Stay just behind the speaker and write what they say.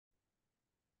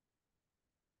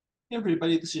Hey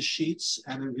everybody, this is Sheets,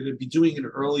 and I'm going to be doing an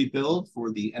early build for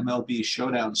the MLB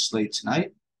Showdown slate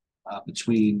tonight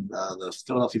between the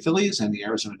Philadelphia Phillies and the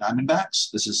Arizona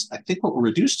Diamondbacks. This is, I think, what we're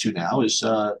reduced to now is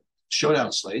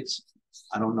Showdown slates.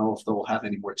 I don't know if they'll have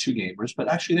any more two-gamers, but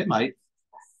actually they might.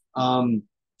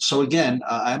 So again,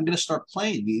 I'm going to start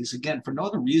playing these again for no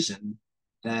other reason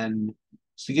than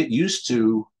to get used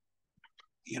to,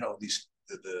 these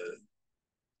the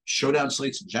showdown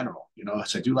slates in general.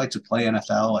 So I do like to play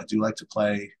NFL. I do like to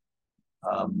play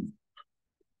um,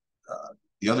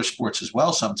 the other sports as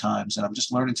well sometimes, and I'm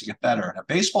just learning to get better. Now,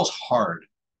 baseball's hard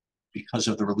because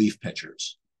of the relief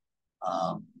pitchers.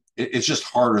 It's just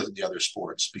harder than the other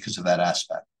sports because of that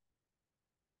aspect.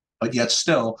 But yet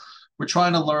still, we're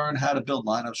trying to learn how to build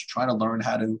lineups. We're trying to learn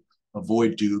how to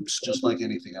avoid dupes, just like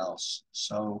anything else.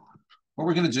 So what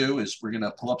we're going to do is we're going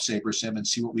to pull up SaberSim and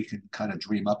see what we can kind of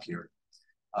dream up here.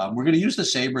 We're going to use the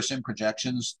SaberSim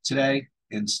projections today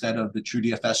instead of the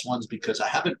TrueDFS ones because I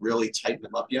haven't really tightened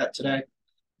them up yet today.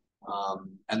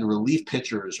 And the relief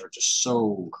pitchers are just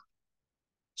so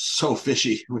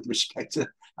fishy with respect to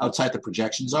how tight the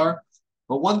projections are.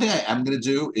 But one thing I am going to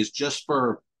do is just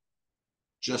for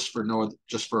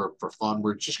fun,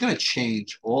 we're just going to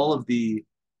change all of the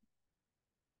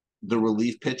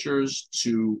relief pitchers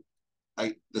to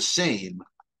the same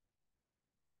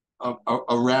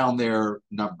around their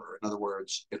number. In other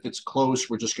words, if it's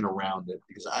close, we're just going to round it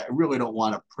because I really don't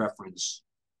want to preference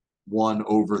one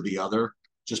over the other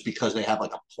just because they have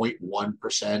like a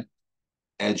 0.1%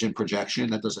 edge in projection.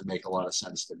 That doesn't make a lot of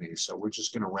sense to me. So we're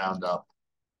just going to round up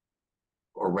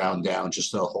or round down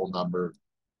just the whole number.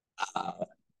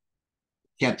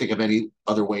 Can't think of any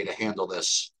other way to handle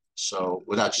this. So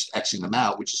without just Xing them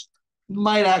out, which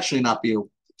might actually not be a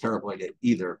terrible idea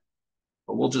either.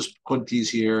 But we'll just put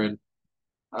these here, and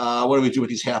what do we do with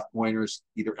these half pointers?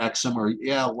 Either X them or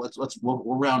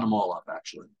we'll round them all up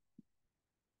actually.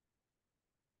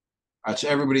 All right, so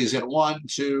everybody's at 1,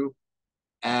 2,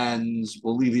 and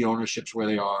we'll leave the ownerships where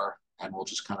they are, and we'll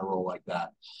just kind of roll like that.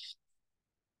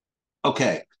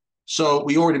 Okay, so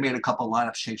we already made a couple of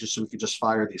lineups changes so we could just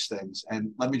fire these things.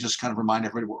 And let me just kind of remind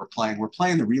everybody what we're playing. We're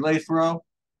playing the relay throw,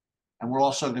 and we're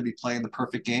also going to be playing the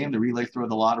perfect game, the relay throw of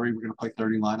the lottery. We're going to play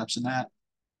 30 lineups in that.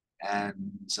 And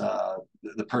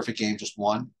the perfect game just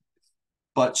won.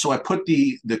 But so I put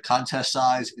the contest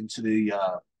size into the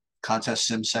contest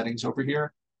sim settings over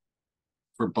here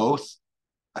for both.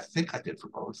 I think I did for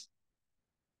both.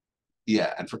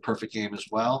 Yeah, and for perfect game as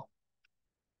well.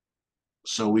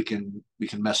 So we can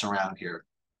mess around here.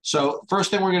 So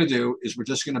first thing we're going to do is we're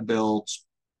just going to build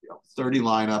 30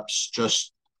 lineups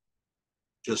just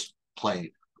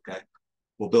plain. Okay.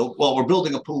 We're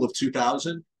building a pool of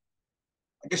 2,000.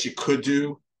 I guess you could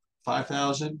do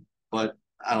 5,000, but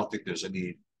I don't think there's a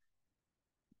need.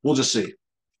 We'll just see.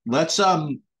 Let's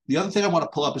the other thing I want to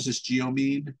pull up is this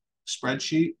GeoMean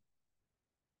spreadsheet.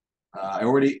 I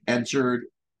already entered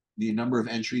the number of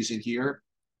entries in here.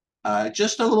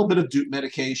 Just a little bit of dupe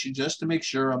medication just to make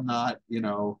sure I'm not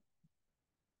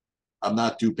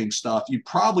duping stuff. You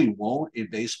probably won't in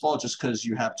baseball just because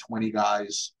you have 20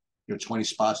 guys, 20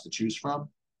 spots to choose from.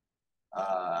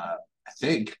 I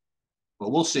think.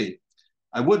 But we'll see.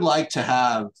 I would like to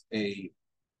have a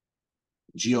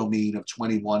GeoMean of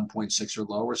 21.6 or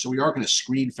lower. So we are going to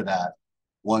screen for that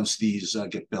once these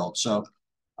get built. So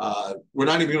we're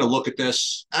not even going to look at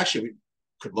this. Actually, we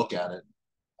could look at it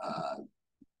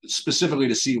specifically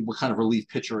to see what kind of relief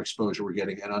pitcher exposure we're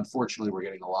getting. And unfortunately, we're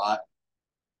getting a lot.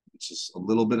 It's just a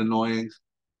little bit annoying.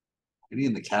 Maybe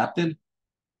in the captain.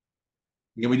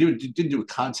 Again, we didn't do a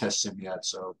contest sim yet.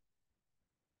 So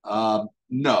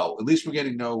no, at least we're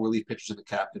getting no relief pitchers in the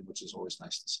captain, which is always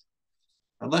nice to see.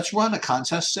 Now let's run a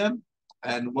contest sim.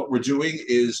 And what we're doing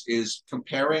is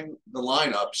comparing the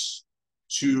lineups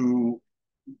to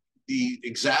the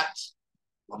exact,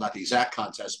 well, not the exact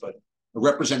contest, but a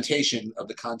representation of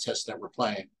the contest that we're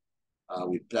playing.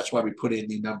 That's why we put in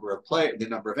the number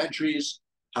of entries,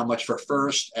 how much for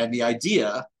first, and the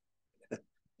idea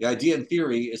in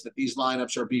theory is that these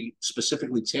lineups are being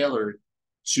specifically tailored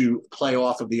to play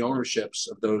off of the ownerships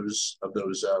of those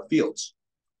fields.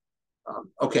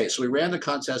 Okay, so we ran the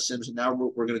contest sims, and now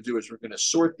what we're going to do is we're going to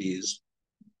sort these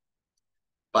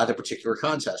by the particular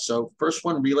contest. So first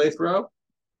one, relay throw.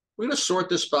 We're going to sort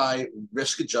this by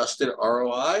risk-adjusted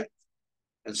ROI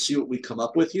and see what we come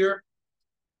up with here.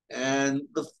 And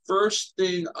the first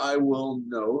thing I will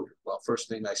note, first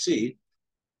thing I see,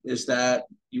 is that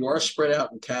you are spread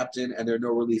out in captain and there are no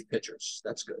relief pitchers.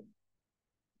 That's good.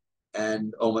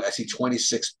 And I see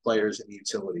 26 players in the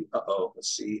utility.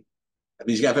 Let's see. That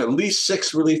means you have at least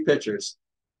 6 relief pitchers.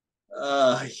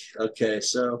 Okay,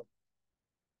 so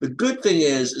The good thing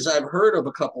is I've heard of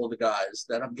a couple of the guys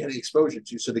that I'm getting exposure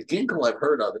to. So the Ginkle I've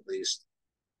heard of at least.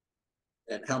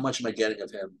 And how much am I getting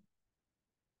of him?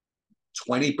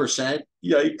 20%?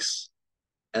 Yikes.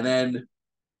 And then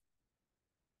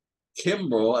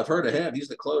Kimbrel, I've heard of him. He's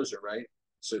the closer, right?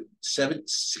 So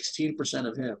 16%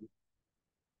 of him.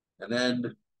 And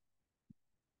then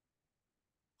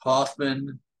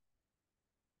Hoffman,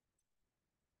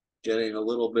 getting a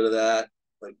little bit of that,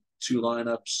 like 2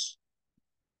 lineups.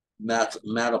 Matt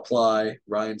Apply,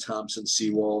 Ryan Thompson,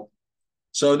 Seawald.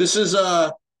 So this is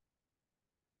a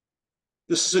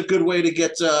good way to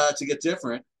get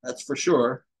different. That's for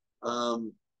sure.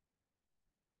 The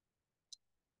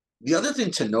other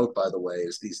thing to note, by the way,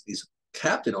 is these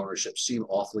captain ownerships seem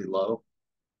awfully low.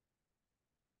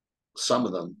 Some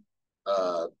of them.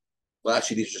 Well,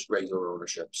 actually, these are just regular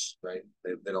ownerships, right?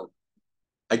 They don't.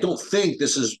 I don't think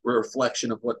this is a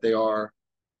reflection of what they are.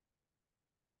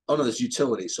 Oh no, there's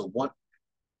utility. So one.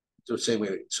 So same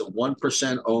way. So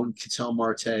 1% own Ketel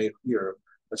Marte here.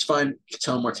 Let's find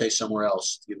Ketel Marte somewhere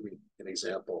else. Give me an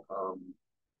example.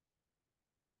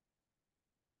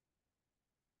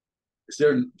 Is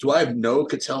there? Do I have no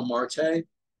Ketel Marte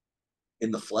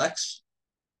in the flex?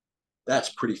 That's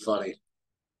pretty funny.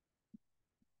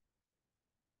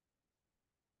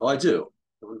 Oh, I do.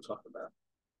 What are we talking about?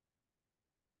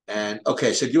 And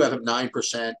okay, so you have him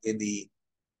 9% in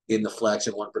the flex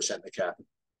and 1% in the cap.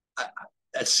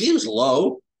 That seems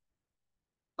low.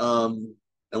 And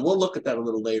we'll look at that a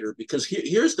little later because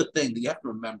here's the thing that you have to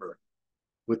remember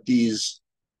with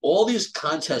all these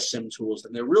contest sim tools,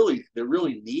 and they're really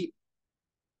neat.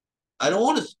 I don't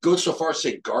want to go so far as to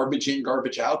say garbage in,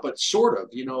 garbage out, but sort of.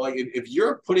 Like if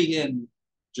you're putting in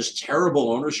just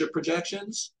terrible ownership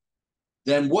projections,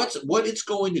 then what it's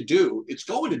going to do? It's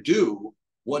going to do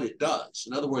what it does.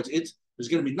 In other words, there's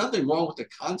going to be nothing wrong with the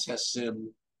contest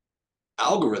sim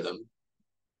algorithm,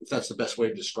 if that's the best way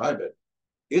to describe it.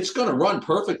 It's going to run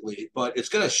perfectly, but it's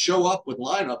going to show up with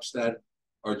lineups that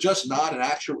are just not an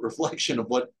actual reflection of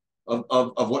what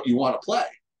what you want to play.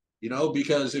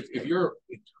 Because if your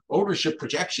ownership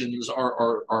projections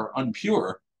are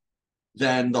unpure,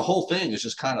 then the whole thing is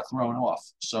just kind of thrown off.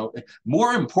 So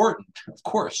more important, of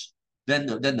course, than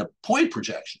the point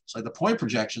projections. Like the point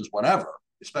projections, whatever,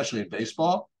 especially in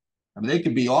baseball. I mean, they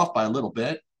can be off by a little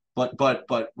bit, but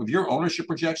with your ownership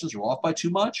projections are off by too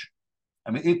much.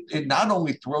 I mean, it not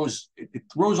only throws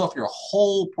off your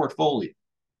whole portfolio.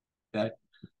 Okay,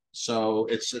 so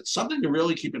it's something to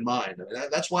really keep in mind. I mean,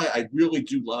 that's why I really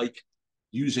do like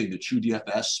using the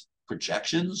TrueDFS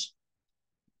projections,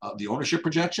 the ownership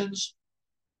projections.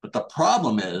 But the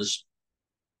problem is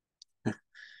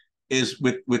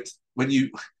with when you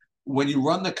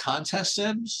run the contest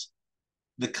sims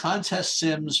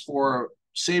for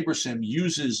SaberSim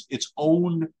uses its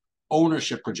own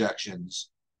ownership projections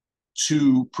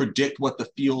to predict what the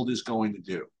field is going to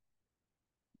do.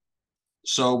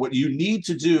 So what you need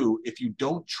to do if you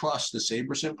don't trust the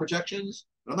SaberSim projections,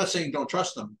 I'm not saying don't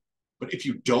trust them, but if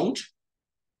you don't,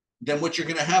 then what you're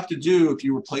going to have to do if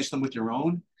you replace them with your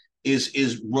own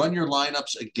is run your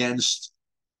lineups against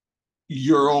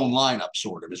your own lineup,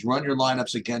 sort of, is run your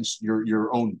lineups against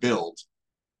your own build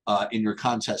in your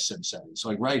contest sim settings. So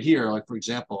like right here, like for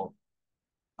example,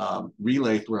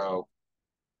 relay throw,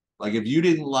 like if you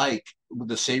didn't like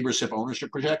the SaberSim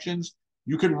ownership projections,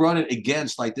 you could run it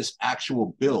against like this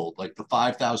actual build, like the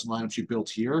 5,000 lineups you built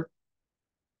here.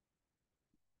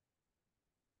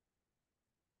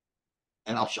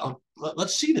 And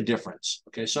let's see the difference.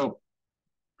 Okay, so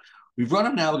we've run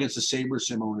them now against the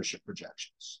SaberSim ownership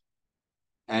projections,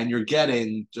 and you're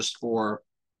getting just for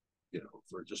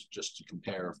just to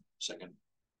compare a second.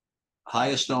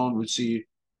 Highest owned would see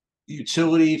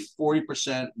utility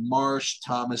 40%, Marsh,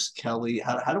 Thomas, Kelly.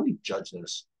 How do we judge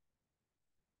this?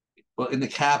 Well, in the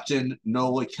captain,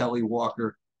 Nola, Kelly,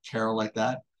 Walker, Carroll, like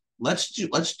that. Let's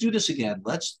do this again.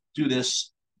 Let's do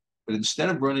this, but instead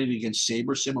of running it against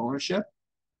SaberSim ownership,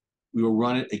 we will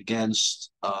run it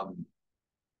against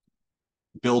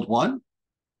build one,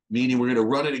 meaning we're going to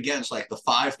run it against like the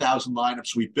 5,000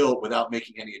 lineups we built without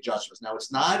making any adjustments. Now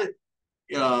it's not,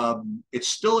 it's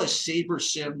still a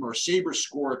SaberSim or Saber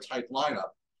Score type lineup,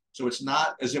 so it's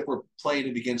not as if we're playing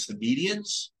it against the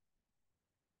medians.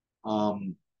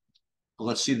 But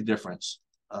let's see the difference.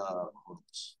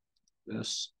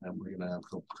 This, and we're going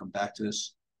to come back to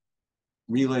this.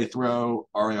 Relay throw,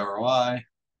 RAROI.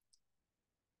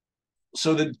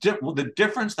 So the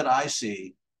difference that I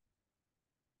see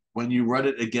when you run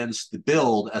it against the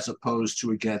build as opposed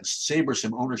to against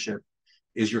SaberSim ownership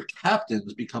is your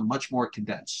captains become much more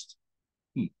condensed.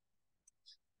 I'm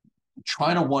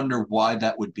trying to wonder why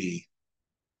that would be.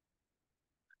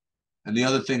 And the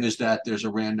other thing is that there's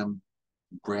a random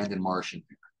Brandon Marsh in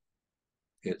here.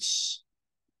 It's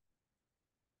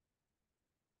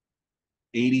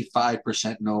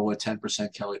 85% Noah,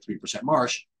 10% Kelly, 3%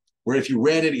 Marsh. Where if you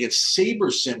ran it against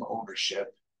SaberSim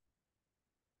ownership,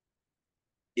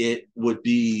 it would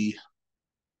be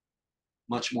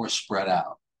much more spread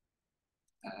out.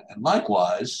 And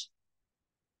likewise,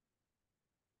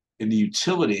 in the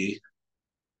utility,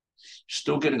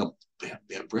 still getting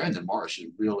Brandon Marsh is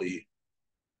really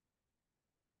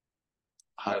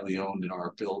highly owned in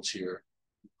our builds here.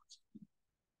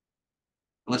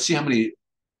 Let's see how many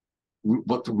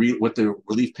what the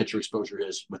relief pitcher exposure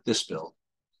is with this build.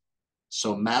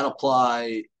 So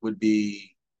Mataply would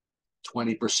be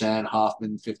 20%,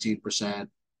 Hoffman 15%,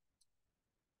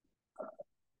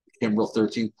 Kimbrel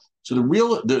 13. So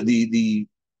the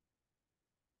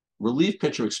relief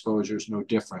pitcher exposure is no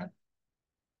different.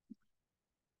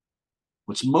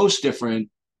 What's most different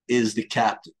is the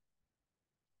captain.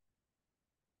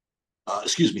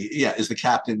 Is the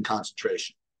captain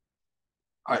concentration.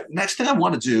 All right, next thing I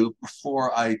want to do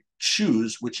before I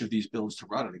choose which of these builds to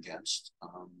run it against,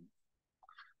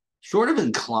 sort of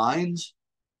inclined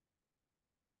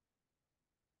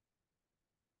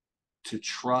to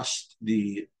trust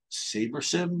the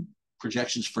SaberSim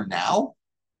projections for now.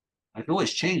 I can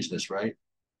always change this, right?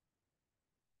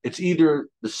 It's either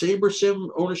the SaberSim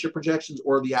ownership projections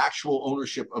or the actual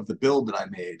ownership of the build that I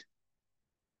made.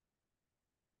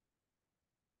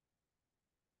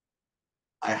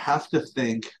 I have to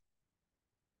think.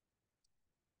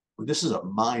 Well, this is a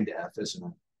mind F, isn't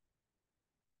it?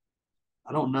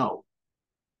 I don't know.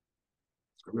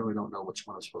 I really don't know which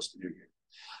one I'm supposed to do here.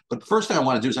 But the first thing I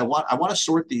want to do is I want to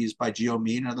sort these by geo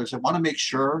mean. In other words, I want to make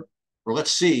sure, or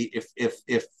let's see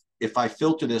if I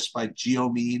filter this by geo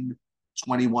mean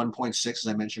 21.6, as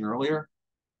I mentioned earlier,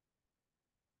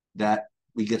 that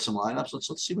we get some lineups.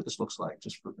 Let's see what this looks like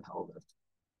just for the hell of it.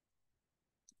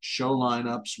 Show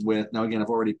lineups with, now again, I've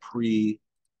already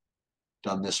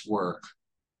done this work.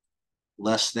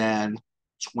 Less than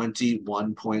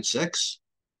 21.6.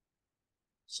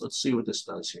 So let's see what this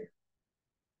does here.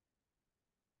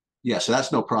 Yeah, so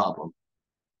that's no problem.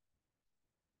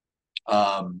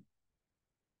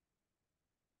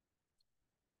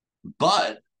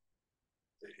 But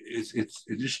it's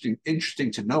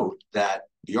interesting to note that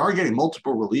you are getting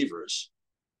multiple relievers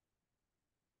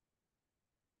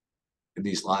in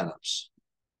these lineups.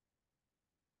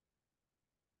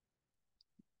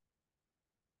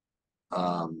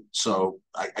 So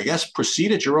I guess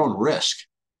proceed at your own risk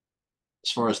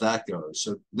as far as that goes.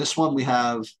 So this one we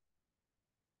have,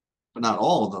 but not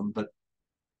all of them, but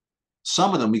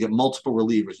some of them we get multiple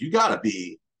relievers. You got to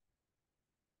be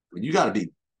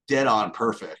dead on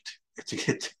perfect to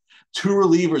get two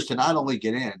relievers to not only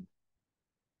get in,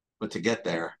 but to get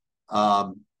there.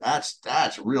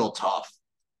 That's real tough.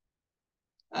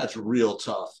 That's real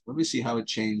tough. Let me see how it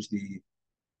changed the.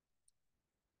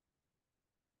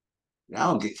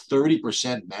 Now I'll get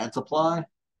 30% multiply.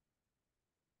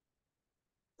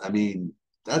 I mean,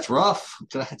 that's rough.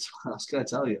 What else can I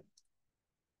tell you?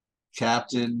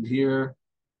 Captain here.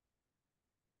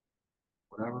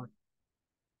 Whatever.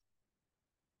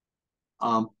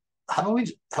 How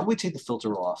about we take the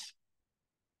filter off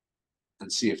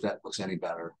and see if that looks any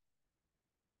better?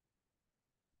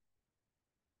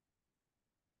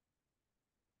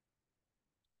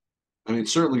 I mean,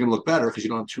 it's certainly going to look better because you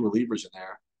don't have two relievers in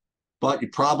there, but you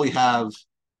probably have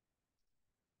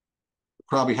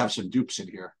some dupes in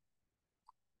here.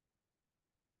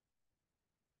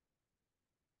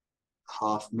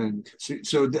 Hoffman.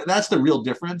 So that's the real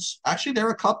difference. Actually, there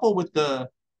are a couple with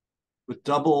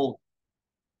double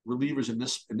relievers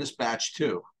in this batch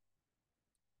too.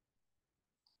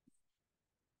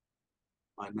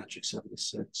 My metric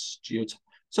 76.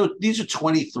 So these are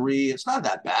 23. It's not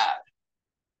that bad.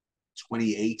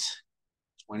 28,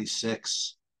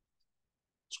 26,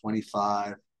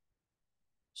 25.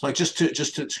 So like just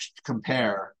to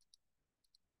compare,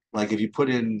 like if you put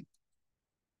in,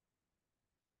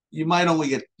 you might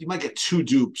get two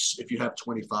dupes if you have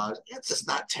 25. It's just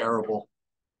not terrible.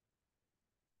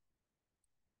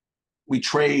 We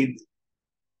trade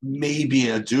maybe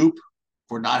a dupe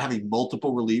for not having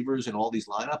multiple relievers in all these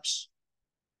lineups.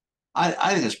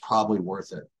 I think it's probably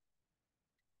worth it.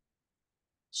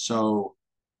 So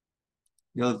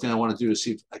the other thing I want to do is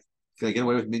see if can I get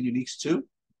away with min uniques too?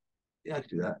 Yeah, I can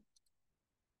do that.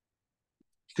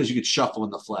 Because you could shuffle in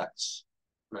the flex,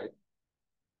 right?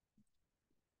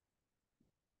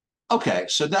 Okay,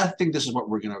 so I think this is what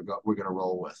we're gonna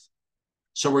roll with.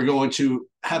 So we're going to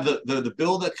have the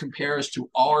build that compares to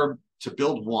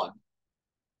build one.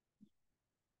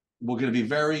 We're going to be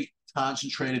very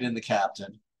concentrated in the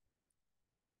captain.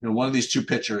 One of these two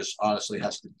pitchers honestly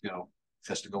has to,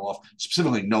 has to go off.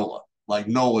 Specifically Nola. Like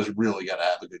Nola's really got to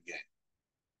have a good game.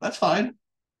 That's fine.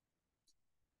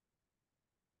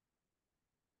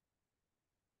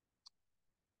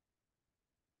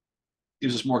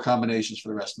 Gives us more combinations for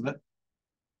the rest of it.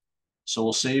 So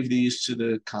we'll save these to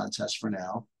the contest for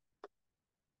now.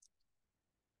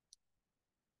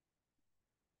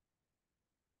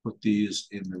 Put these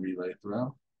in the relay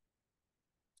throw.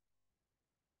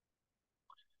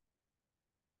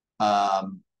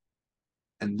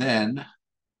 And then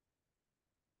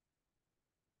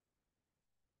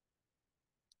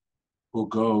we'll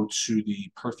go to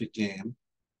the perfect game,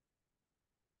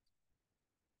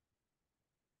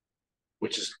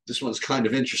 which is, this one's kind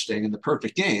of interesting. In the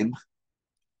perfect game,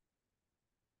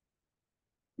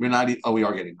 we're not, we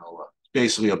are getting Nola.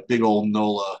 Basically a big old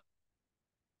Nola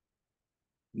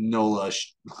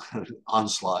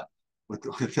onslaught with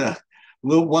a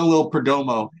one little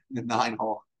Perdomo in the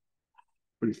 9-hole.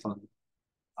 Pretty fun.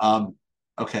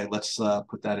 Okay, let's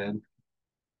put that in.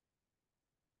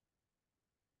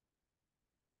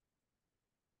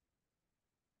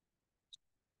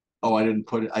 Oh, I didn't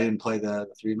play the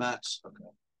 3 max. Okay.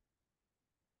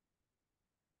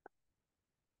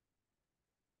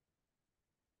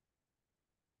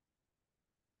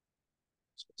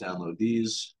 Let's download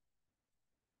these.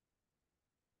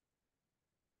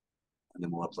 And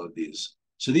then we'll upload these.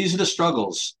 So these are the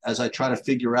struggles as I try to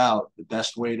figure out the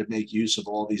best way to make use of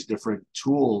all these different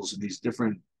tools and these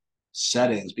different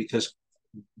settings, because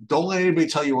don't let anybody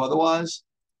tell you otherwise.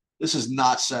 This is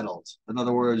not settled. In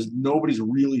other words, nobody's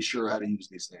really sure how to use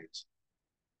these things.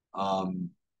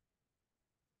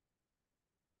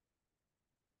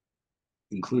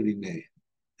 Including me,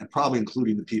 and probably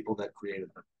including the people that created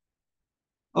them.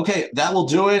 Okay, that will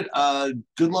do it.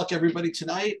 Good luck, everybody,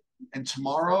 tonight. And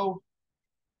tomorrow,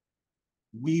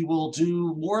 we will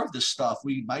do more of this stuff.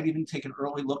 We might even take an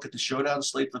early look at the Showdown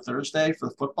slate for Thursday for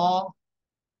the football.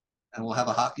 And we'll have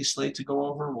a hockey slate to go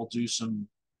over. We'll do some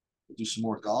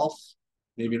more golf,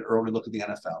 maybe an early look at the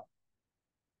NFL.